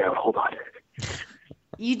cell phone down. Hold on.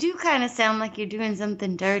 You do kind of sound like you're doing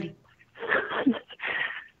something dirty.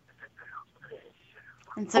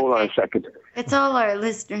 It's Hold on okay. a second. It's all our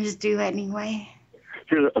listeners do anyway.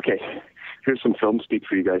 Here's some film speak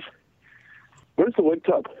for you guys. Where's the wood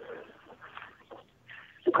tub?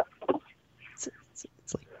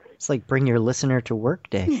 It's like bring your listener to work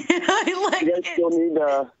day. I like You guys it. still need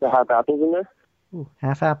the half apples in there? Ooh,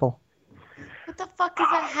 half apple. What the fuck is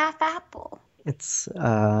a half apple? It's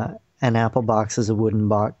an apple box is a wooden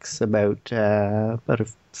box about a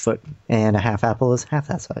foot, and a half apple is half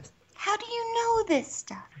that size. How do you know this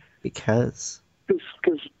stuff? Because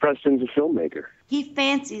Because Preston's a filmmaker. He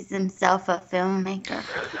fancies himself a filmmaker.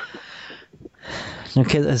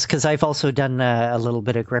 because I've also done a little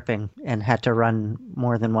bit of gripping and had to run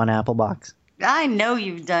more than one apple box. I know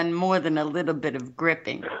you've done more than a little bit of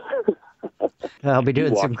gripping. I'll be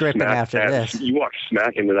doing You some walked gripping smack after that- this. You walked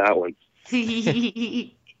smack into that one.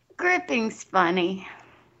 Gripping's funny.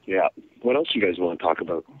 Yeah. What else you guys want to talk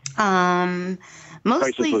about?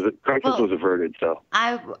 Mostly. Crisis was averted, so.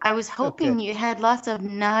 I was hoping you had lots of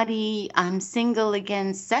naughty I'm single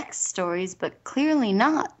again sex stories, but clearly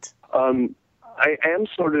not. I am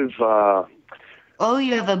sort of. Oh,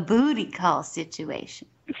 you have a booty call situation.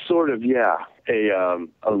 Sort of, yeah.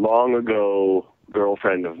 A long ago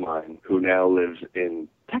girlfriend of mine who now lives in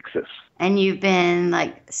Texas. And you've been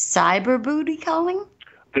like cyber booty calling?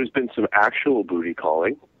 There's been some actual booty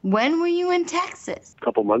calling. When were you in Texas? A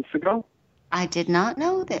couple months ago. I did not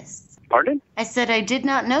know this. Pardon? I said I did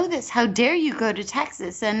not know this. How dare you go to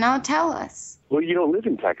Texas and not tell us? Well, you don't live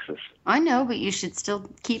in Texas. I know, but you should still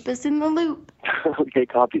keep us in the loop. Okay,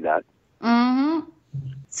 copy that. Mm-hmm.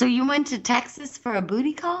 So you went to Texas for a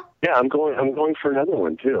booty call? Yeah, I'm going for another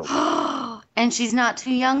one too. And she's not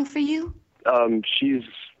too young for you? She's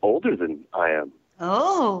older than I am.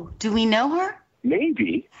 Oh, do we know her?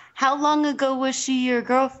 Maybe. How long ago was she your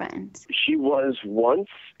girlfriend? She was once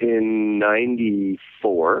in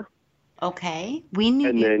 94. Okay. We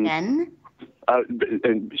knew you then.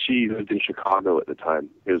 And she lived in Chicago at the time.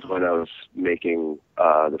 It was when I was making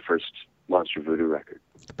the first Monster Voodoo record.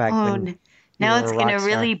 Back when now it's going to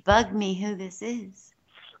really bug me who this is.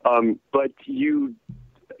 But you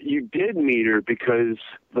did meet her because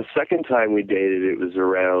the second time we dated, it was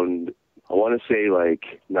around, I want to say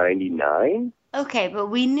like 99. Okay, but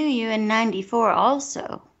we knew you in 94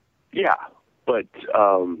 also. Yeah, but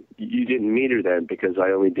you didn't meet her then because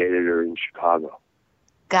I only dated her in Chicago.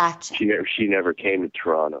 Gotcha. She never came to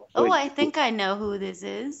Toronto. Oh, I think I know who this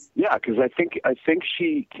is. Yeah, because I think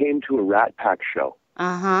she came to a Rat Pack show.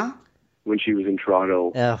 Uh-huh. When she was in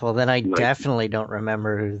Toronto. Yeah, well then I definitely don't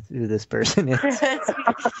remember who this person is.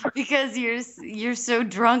 Because you're so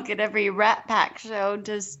drunk at every Rat Pack show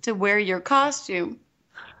just to wear your costume.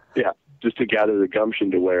 Yeah, just to gather the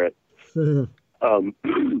gumption to wear it.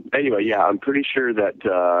 Anyway, yeah, I'm pretty sure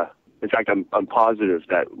that. In fact, I'm positive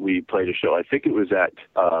that we played a show. I think it was at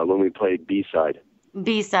when we played B-side.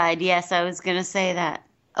 B-side, yes, I was gonna say that.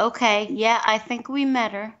 Okay, yeah, I think we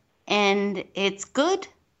met her, and it's good.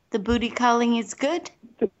 The booty calling is good.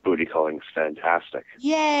 The booty calling's fantastic.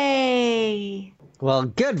 Yay! Well,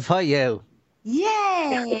 good for you.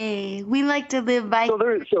 Yay! We like to live by. So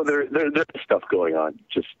there's stuff going on,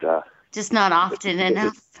 just not often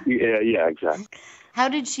enough. Yeah, exactly. How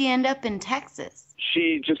did she end up in Texas?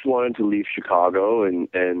 She just wanted to leave Chicago,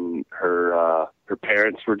 and her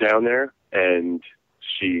parents were down there, and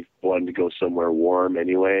she wanted to go somewhere warm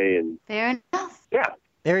anyway. And fair enough. Yeah.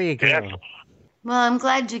 There you go. Yeah. Well, I'm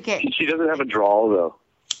glad you get. She doesn't have a drawl though.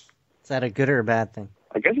 Is that a good or a bad thing?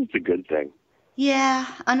 I guess it's a good thing. Yeah,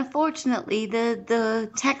 unfortunately, the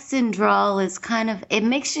Texan drawl is it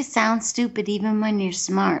makes you sound stupid even when you're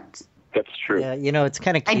smart. That's true. Yeah, it's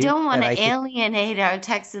kind of cute. I don't want to alienate our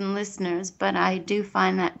Texan listeners, but I do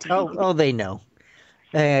find that to be. Oh, they know.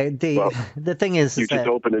 The thing is, you just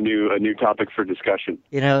opened a new topic for discussion.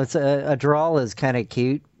 It's a drawl is kind of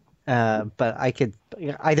cute, but I could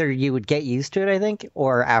either you would get used to it, I think,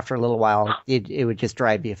 or after a little while, it would just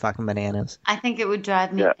drive you fucking bananas. I think it would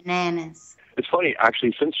drive me bananas. It's funny,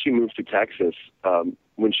 actually, since she moved to Texas,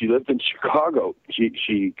 when she lived in Chicago,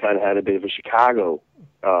 she kind of had a bit of a Chicago.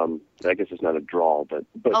 I guess it's not a drawl, but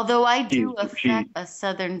although I do affect a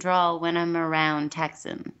southern drawl when I'm around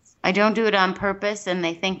Texans. I don't do it on purpose, and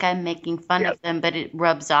they think I'm making fun of them, but it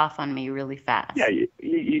rubs off on me really fast. Yeah,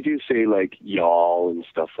 you do say, like, y'all and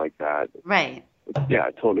stuff like that. Right. Yeah,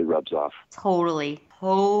 it totally rubs off. Totally.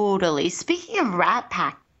 Speaking of Rat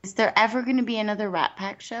Pack, is there ever going to be another Rat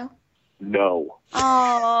Pack show? No.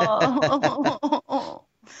 Oh,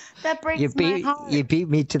 that breaks my heart. You beat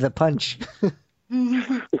me to the punch.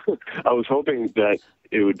 I was hoping that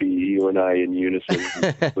it would be you and I in unison,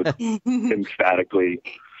 emphatically.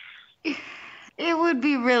 It would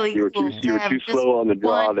be really cool. You were too slow on the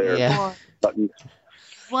draw there. Yeah.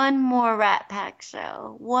 One more Rat Pack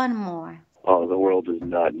show. One more. Oh, the world does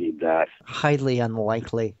not need that. Highly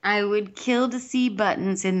unlikely. I would kill to see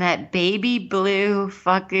Buttons in that baby blue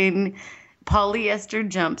fucking polyester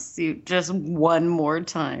jumpsuit just one more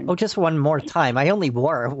time. Oh, just one more time. I only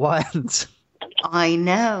wore it once. I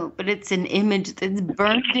know, but it's an image that's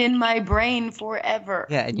burned in my brain forever.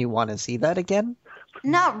 Yeah, and you want to see that again?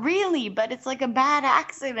 Not really, but it's like a bad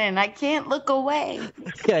accident. I can't look away.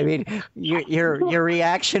 Yeah, I mean, your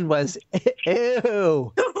reaction was,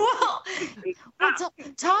 ew. Well,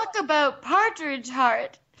 talk about Partridge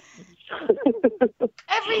Heart.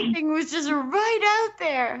 Everything was just right out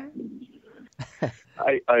there.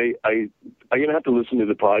 I I'm going to have to listen to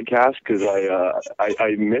the podcast because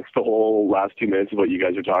I missed the whole last 2 minutes of what you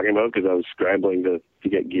guys are talking about because I was scrambling to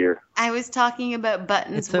get gear. I was talking about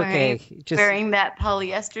Buttons It's okay. wearing that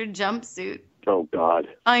polyester jumpsuit. Oh, God.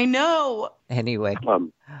 I know. Anyway,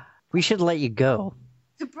 we should let you go.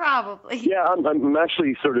 Probably. Yeah, I'm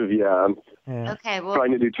actually sort of, I'm Okay, well,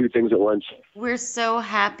 trying to do 2 things at once. we're so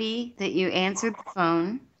happy that you answered the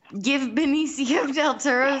phone. Give Benicio del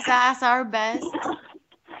Toro's ass our best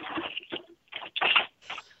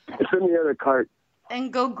It's in the other cart.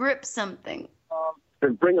 and go grip something.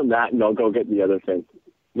 Bring them that, and I'll go get the other thing.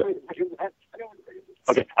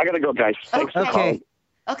 Okay, I got to go, guys. Thanks for calling.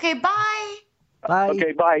 Okay, bye. Bye.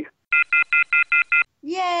 Okay, bye.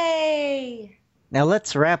 Yay. Now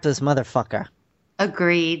let's wrap this motherfucker.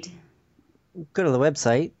 Agreed. Go to the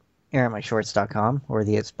website, airmyshorts.com or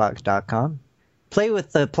theitsbox.com. Play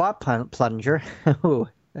with the plot plunger.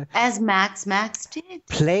 As Max did.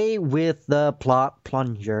 Play with the plot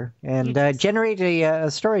plunger and generate a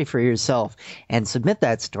story for yourself and submit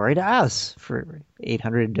that story to us for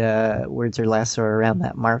 800 words or less or around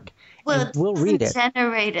that mark. Well, and we'll read it.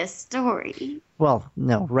 Generate a story. Well,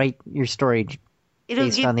 no, write your story It'll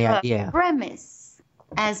based give on the you a idea. premise,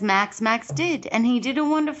 as Max did, and he did a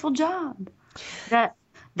wonderful job. That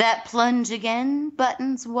plunge again,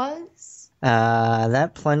 Buttons was.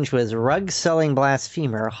 That plunge was rug-selling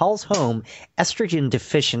blasphemer hauls home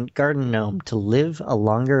estrogen-deficient garden gnome to live a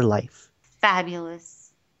longer life.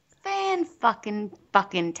 Fabulous.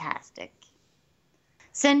 Fan-fucking-tastic.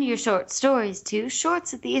 Send your short stories to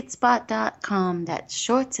shorts@theitspot.com. That's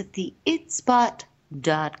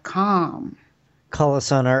shorts@theitspot.com. Call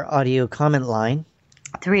us on our audio comment line.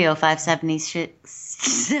 305-70 shits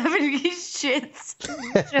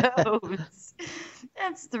shows.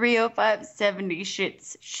 That's 305-70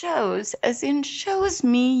 shits shows, as in shows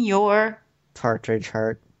me your Partridge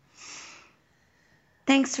heart.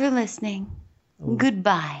 Thanks for listening.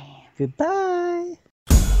 Goodbye. Goodbye.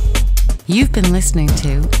 You've been listening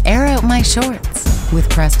to Air Out My Shorts with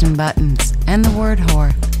Preston Buttons and the word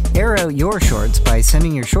whore. Air out your shorts by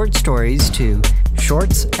sending your short stories to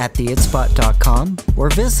shorts@theitspot.com or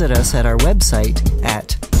visit us at our website at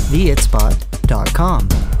theitspot.com.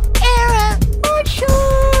 Air out my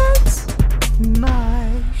shorts.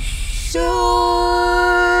 My shorts.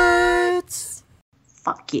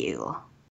 Fuck you.